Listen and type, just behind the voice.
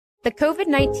The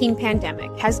COVID-19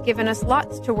 pandemic has given us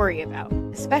lots to worry about,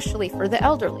 especially for the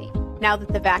elderly. Now that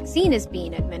the vaccine is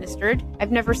being administered,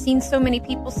 I've never seen so many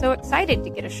people so excited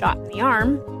to get a shot in the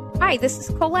arm. Hi, this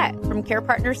is Colette from Care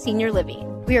Partners Senior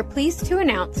Living. We are pleased to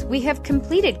announce we have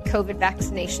completed COVID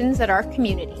vaccinations at our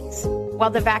communities. While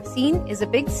the vaccine is a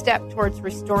big step towards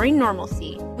restoring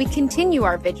normalcy, we continue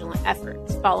our vigilant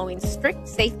efforts following strict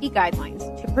safety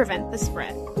guidelines to prevent the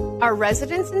spread. Our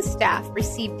residents and staff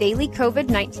receive daily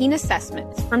COVID-19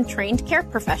 assessments from trained care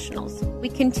professionals. We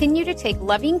continue to take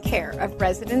loving care of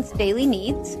residents' daily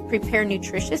needs, prepare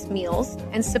nutritious meals,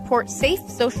 and support safe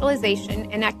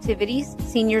socialization and activities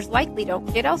seniors likely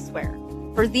don't get elsewhere.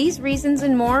 For these reasons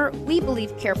and more, we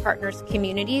believe Care Partners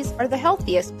communities are the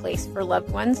healthiest place for loved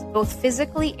ones, both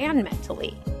physically and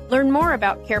mentally. Learn more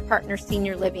about Care Partners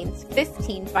Senior Living's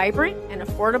 15 vibrant and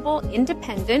affordable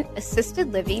independent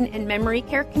assisted living and memory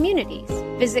care communities.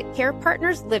 Visit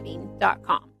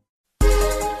carepartnersliving.com.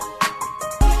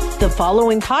 The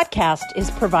following podcast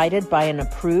is provided by an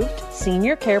approved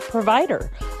senior care provider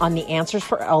on the Answers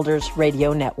for Elders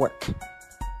radio network.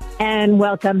 And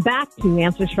welcome back to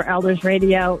Answers for Elders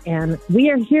Radio. And we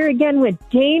are here again with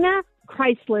Dana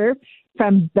Chrysler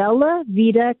from Bella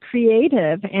Vita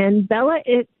Creative. And Bella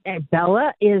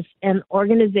is an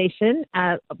organization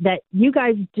that you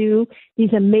guys do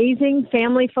these amazing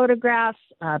family photographs,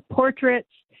 portraits,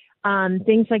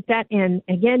 things like that. And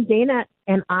again, Dana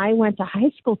and I went to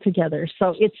high school together.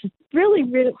 So it's really,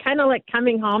 really kind of like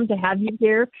coming home to have you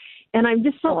here. And I'm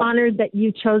just so honored that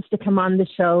you chose to come on the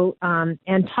show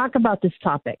and talk about this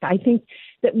topic. I think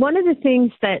that one of the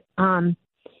things that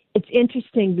it's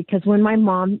interesting because when my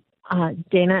mom,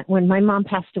 Dana, when my mom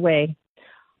passed away,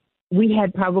 we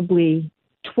had probably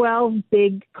 12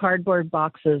 big cardboard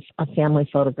boxes of family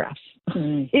photographs.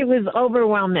 It was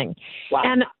overwhelming. Wow.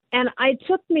 And it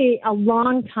took me a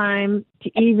long time to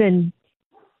even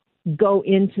go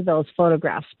into those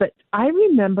photographs. But I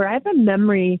remember, I have a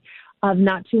memory of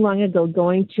not too long ago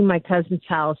going to my cousin's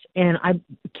house, and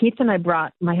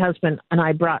my husband and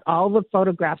I brought all the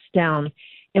photographs down,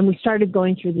 and we started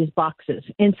going through these boxes.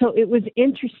 And so it was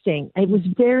interesting. It was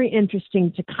very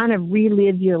interesting to kind of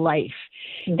relive your life.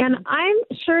 Mm-hmm. And I'm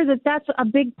sure that that's a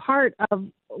big part of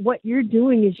what you're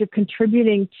doing is you're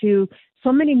contributing to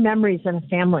so many memories in a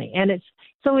family. And it's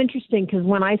so interesting because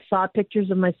when I saw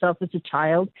pictures of myself as a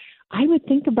child, I would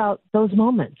think about those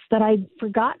moments that I'd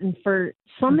forgotten for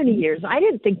so many years. I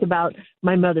didn't think about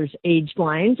my mother's age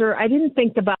lines, or I didn't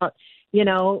think about,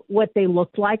 what they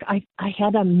looked like. I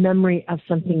had a memory of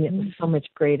something that was so much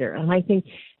greater. And I think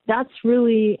that's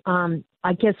really,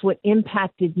 I guess, what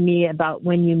impacted me about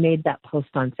when you made that post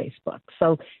on Facebook.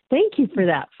 So thank you for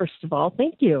that, first of all.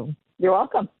 Thank you. You're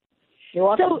welcome. You're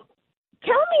welcome. So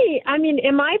tell me,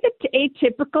 am I the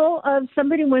atypical of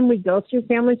somebody when we go through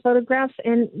family photographs?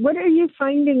 And what are you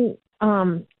finding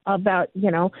about,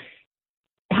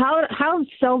 how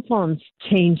cell phones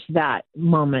changed that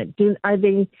moment?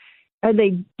 Are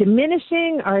they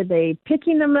diminishing? Are they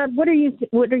picking them up? What are you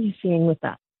seeing with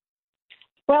that?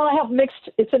 Well,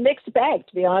 it's a mixed bag,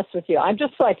 to be honest with you. I'm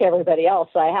just like everybody else.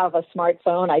 I have a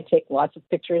smartphone. I take lots of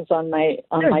pictures on my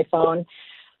phone.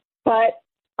 But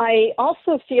I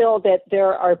also feel that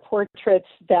there are portraits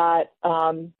that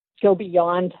go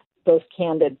beyond those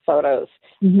candid photos.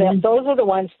 Mm-hmm. Those are the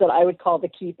ones that I would call the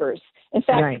keepers. In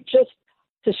fact, just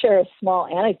to share a small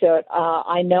anecdote,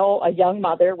 I know a young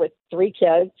mother with 3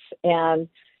 kids, and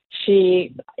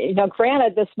she,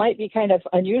 granted, this might be kind of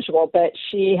unusual, but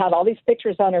she had all these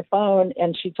pictures on her phone,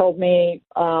 and she told me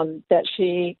that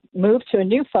she moved to a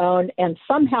new phone and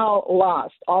somehow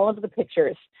lost all of the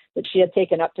pictures that she had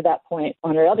taken up to that point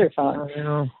on her other phone. Oh,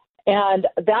 no. And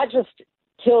that just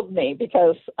killed me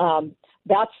because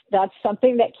that's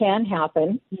something that can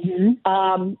happen.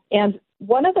 Mm-hmm. And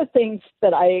one of the things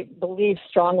that I believe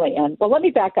strongly in, well, let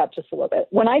me back up just a little bit.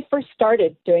 When I first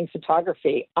started doing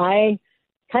photography, I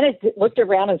kind of looked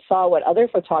around and saw what other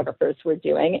photographers were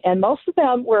doing, and most of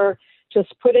them were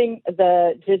just putting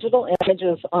the digital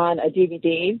images on a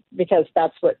DVD because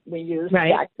that's what we used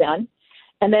back then.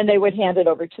 And then they would hand it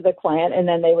over to the client, and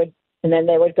then they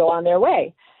would go on their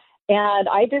way. And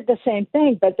I did the same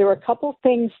thing, but there were a couple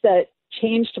things that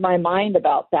changed my mind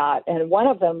about that. And one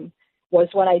of them was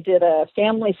when I did a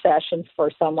family session for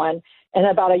someone, and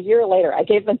about a year later, I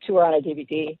gave them to her on a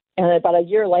DVD, and about a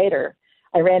year later,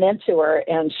 I ran into her,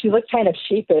 and she looked kind of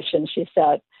sheepish, and she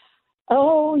said,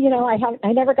 "Oh,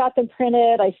 I never got them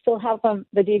printed. I still have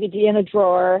the DVD in a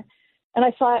drawer." And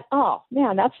I thought, "Oh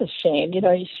man, that's a shame.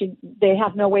 They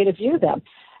have no way to view them."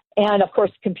 And of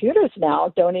course, computers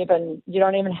now you don't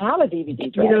even have a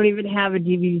DVD drive. You don't even have a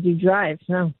DVD drive,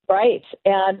 no. Right.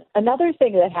 And another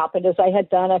thing that happened is I had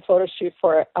done a photo shoot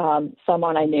for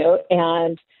someone I knew,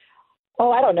 and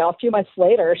I don't know, a few months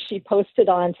later, she posted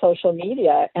on social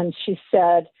media and she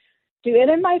said, do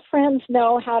any of my friends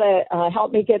know how to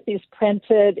help me get these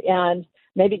printed and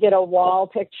maybe get a wall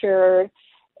picture?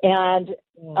 And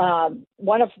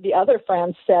one of the other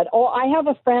friends said, I have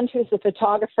a friend who's a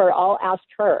photographer. I'll ask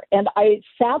her. And I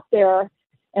sat there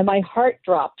and my heart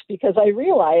dropped because I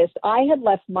realized I had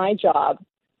left my job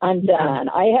undone.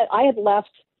 Yeah. I had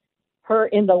left her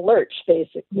in the lurch,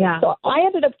 basically. Yeah. So I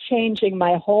ended up changing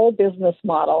my whole business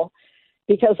model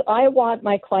because I want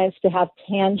my clients to have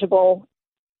tangible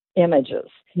images.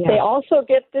 Yeah. They also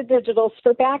get the digitals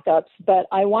for backups, but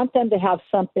I want them to have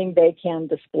something they can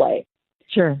display.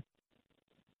 Sure.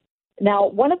 Now,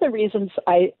 one of the reasons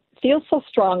I feel so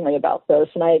strongly about this,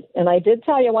 and I did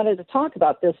tell you I wanted to talk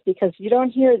about this because you don't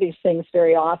hear these things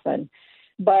very often,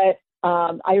 but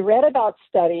I read about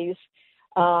studies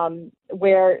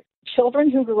where children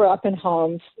who grew up in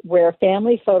homes where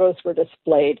family photos were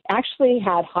displayed actually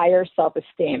had higher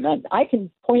self-esteem. And I can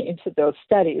point you to those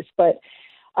studies, but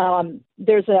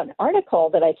there's an article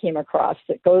that I came across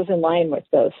that goes in line with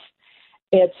this.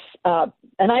 It's,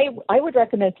 and I would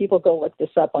recommend people go look this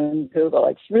up on Google.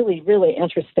 It's really, really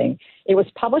interesting. It was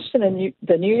published in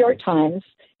the New York Times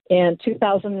in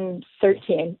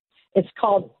 2013. It's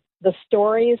called The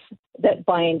Stories That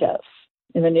Bind Us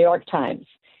in the New York Times.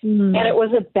 Mm-hmm. And it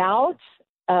was about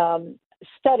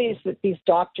studies that these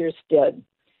doctors did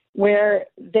where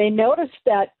they noticed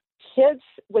that kids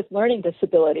with learning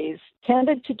disabilities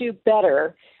tended to do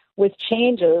better with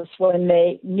changes when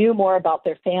they knew more about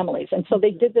their families. And so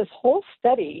they did this whole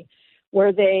study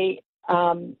where they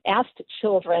asked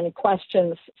children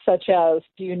questions such as,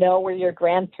 do you know where your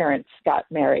grandparents got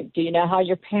married? Do you know how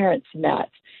your parents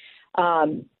met?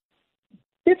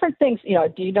 Different things,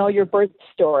 do you know your birth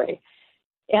story?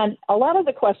 And a lot of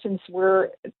the questions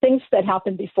were things that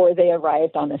happened before they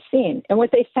arrived on the scene. And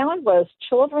what they found was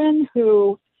children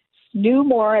who knew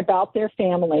more about their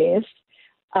families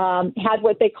had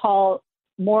what they call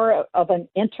more of an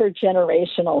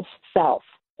intergenerational self.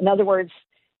 In other words,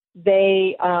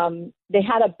 they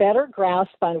had a better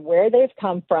grasp on where they've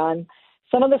come from.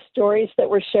 Some of the stories that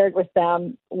were shared with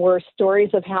them were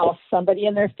stories of how somebody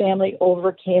in their family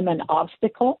overcame an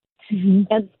obstacle.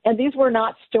 Mm-hmm. And these were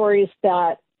not stories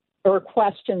or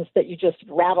questions that you just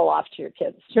rattle off to your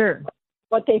kids. Sure.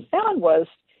 What they found was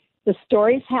the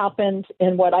stories happened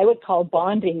in what I would call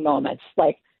bonding moments,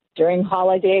 like during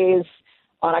holidays,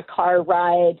 on a car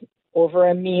ride, over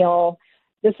a meal.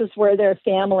 This is where their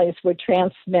families would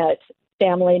transmit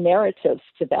family narratives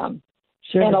to them.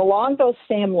 Sure. And along those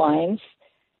same lines,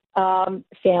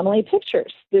 family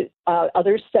pictures.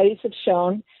 Other studies have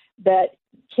shown that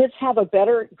kids have a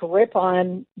better grip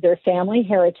on their family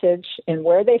heritage and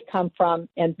where they've come from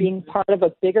and being part of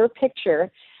a bigger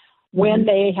picture when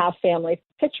they have family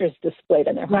pictures displayed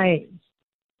in their home. Right.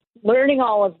 Learning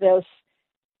all of this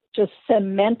just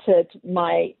cemented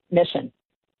my mission.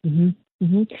 Mm-hmm.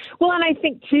 Mm-hmm. Well, and I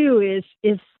think too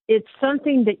is it's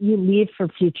something that you leave for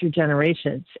future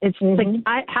generations. It's like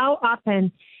how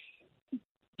often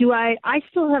do I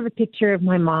still have a picture of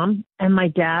my mom and my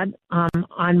dad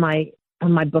on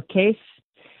my bookcase.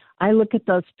 I look at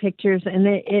those pictures and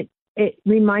it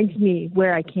reminds me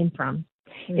where I came from.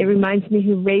 Mm-hmm. It reminds me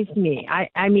who raised me.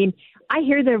 I mean, I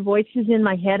hear their voices in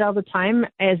my head all the time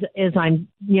as I'm,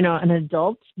 an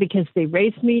adult because they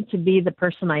raised me to be the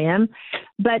person I am.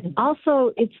 But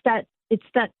also it's that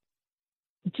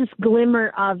just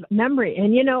glimmer of memory.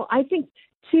 And, I think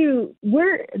too,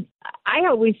 I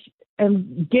always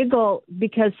giggle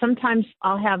because sometimes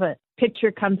I'll have a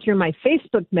picture come through my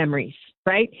Facebook memories,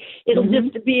 right? It'll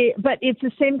just be, but it's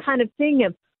the same kind of thing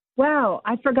of, wow,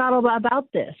 I forgot all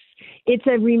about this. It's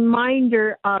a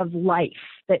reminder of life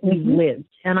that we've lived.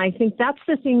 And I think that's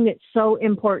the thing that's so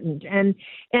important. And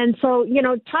so,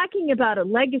 talking about a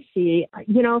legacy,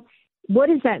 what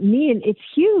does that mean? It's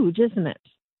huge, isn't it?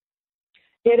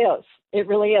 It is. It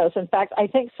really is. In fact, I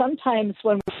think sometimes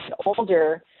when we get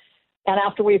older and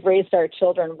after we've raised our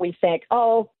children, we think,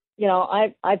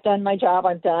 I've done my job,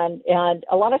 I'm done. And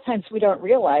a lot of times we don't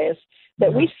realize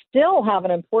that we still have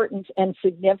an important and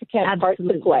significant part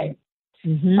to play.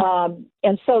 Mm-hmm.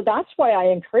 And so that's why I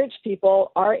encourage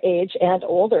people our age and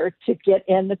older to get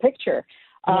in the picture.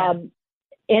 And,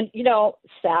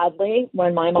 sadly,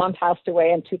 when my mom passed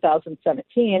away in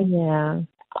 2017,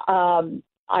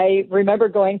 I remember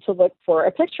going to look for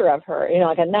a picture of her,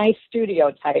 like a nice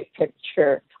studio type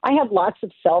picture. I had lots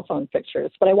of cell phone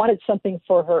pictures, but I wanted something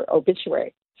for her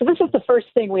obituary. So this is the first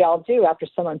thing we all do after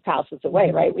someone passes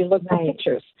away, right? We look for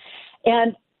pictures.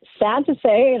 And sad to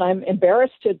say, and I'm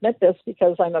embarrassed to admit this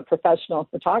because I'm a professional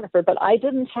photographer, but I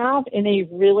didn't have any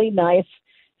really nice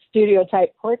studio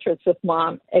type portraits of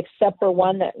Mom, except for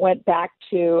one that went back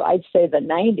to, I'd say, the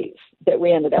 90s that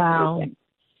we ended up using.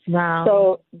 Wow.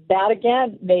 So that,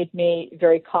 again, made me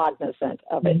very cognizant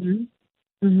of it.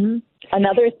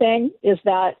 Another thing is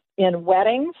that in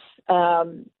weddings,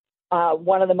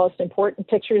 one of the most important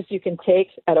pictures you can take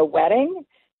at a wedding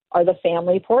are the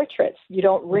family portraits. You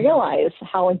don't realize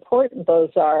how important those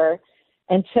are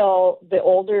until the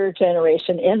older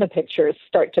generation in the pictures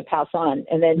start to pass on.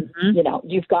 And then,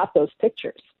 you've got those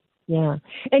pictures. Yeah.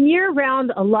 And you're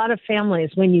around a lot of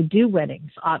families when you do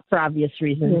weddings for obvious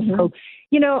reasons. So,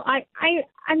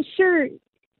 I'm sure,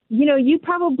 you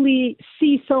probably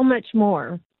see so much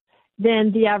more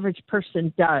than the average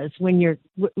person does when you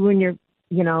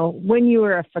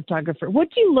are a photographer. What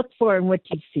do you look for and what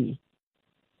do you see?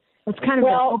 It's kind of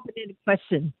an open-ended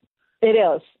question. It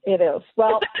is.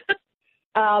 Well,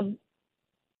 I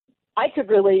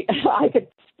could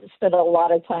spend a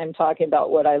lot of time talking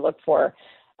about what I look for.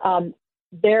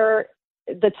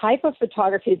 The type of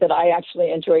photography that I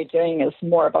actually enjoy doing is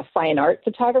more of a fine art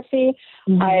photography.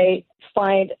 I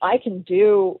find I can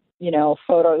do,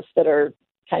 photos that are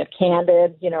kind of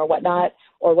candid, whatnot,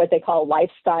 or what they call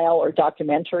lifestyle or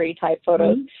documentary type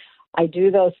photos. I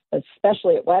do those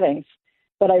especially at weddings,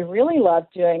 but I really love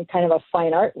doing kind of a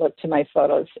fine art look to my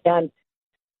photos. And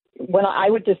when I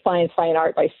would define fine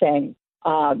art by saying,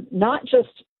 not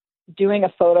just doing a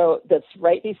photo that's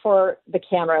right before the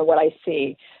camera, what I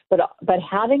see, but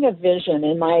having a vision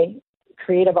in my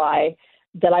creative eye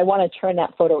that I want to turn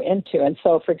that photo into. And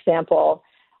so, for example,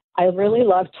 I really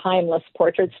love timeless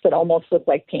portraits that almost look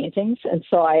like paintings. And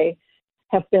so I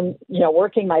have been,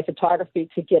 working my photography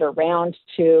to get around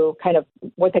to kind of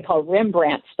what they call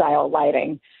Rembrandt style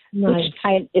lighting. Nice.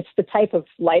 It's the type of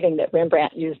lighting that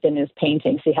Rembrandt used in his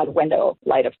paintings. He had window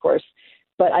light, of course,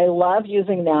 but I love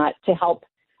using that to help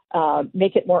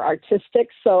make it more artistic.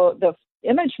 So the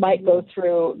image might go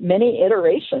through many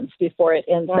iterations before it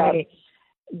ends up.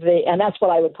 And that's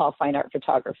what I would call fine art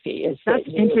photography. That's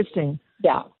interesting.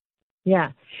 Yeah.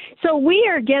 Yeah. So we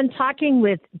are again talking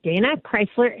with Dana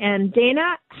Chrysler. And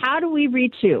Dana, how do we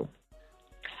reach you?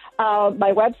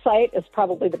 My website is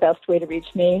probably the best way to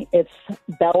reach me. It's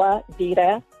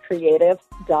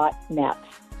bellavitacreative.net.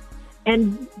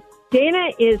 And Dana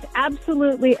is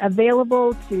absolutely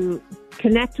available to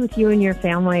connect with you and your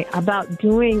family about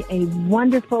doing a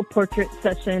wonderful portrait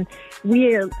session.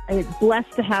 We are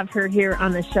blessed to have her here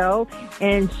on the show,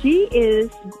 and she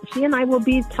and I will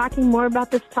be talking more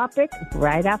about this topic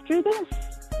right after this.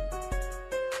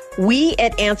 We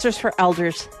at Answers for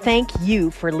Elders thank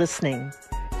you for listening.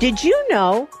 Did you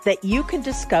know that you can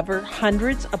discover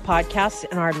hundreds of podcasts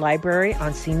in our library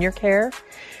on senior care?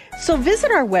 So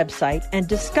visit our website and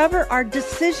discover our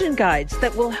decision guides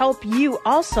that will help you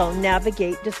also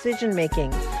navigate decision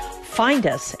making. Find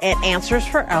us at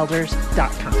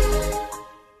AnswersForElders.com.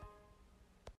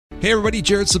 Hey everybody,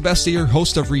 Jared Sebestier,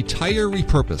 host of Retire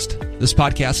Repurposed. This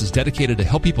podcast is dedicated to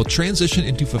help people transition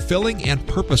into fulfilling and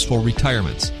purposeful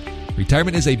retirements.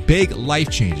 Retirement is a big life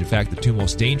change. In fact, the two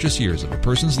most dangerous years of a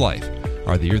person's life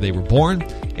are the year they were born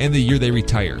and the year they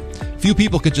retire. Few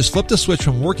people could just flip the switch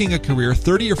from working a career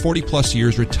 30 or 40 plus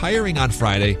years, retiring on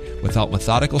Friday without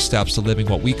methodical steps to living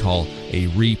what we call a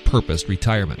repurposed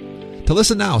retirement. To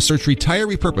listen now, search Retire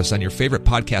Repurposed on your favorite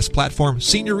podcast platform,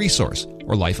 Senior Resource,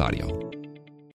 or Life Audio.